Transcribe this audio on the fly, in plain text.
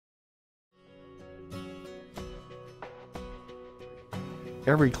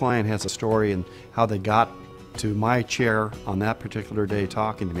Every client has a story and how they got to my chair on that particular day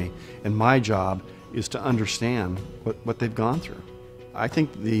talking to me, and my job is to understand what they've gone through. I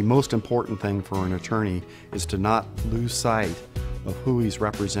think the most important thing for an attorney is to not lose sight of who he's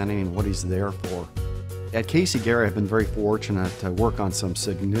representing and what he's there for. At CaseyGerry, I've been very fortunate to work on some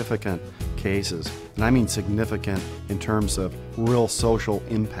significant cases, and I mean significant in terms of real social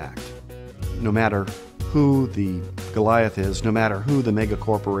impact. No matter who the Goliath is, no matter who the mega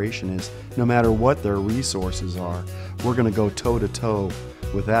corporation is, no matter what their resources are, we're going to go toe-to-toe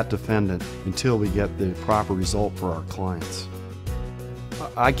with that defendant until we get the proper result for our clients.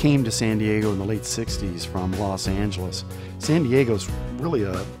 I came to San Diego in the late 60s from Los Angeles. San Diego's really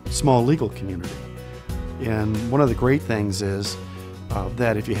a small legal community. And one of the great things is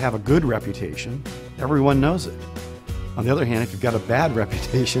that if you have a good reputation, everyone knows it. On the other hand, if you've got a bad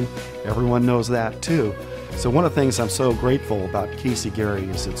reputation, everyone knows that too. So one of the things I'm so grateful about CaseyGerry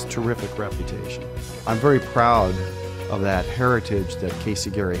is its terrific reputation. I'm very proud of that heritage that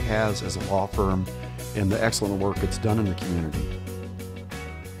CaseyGerry has as a law firm and the excellent work it's done in the community.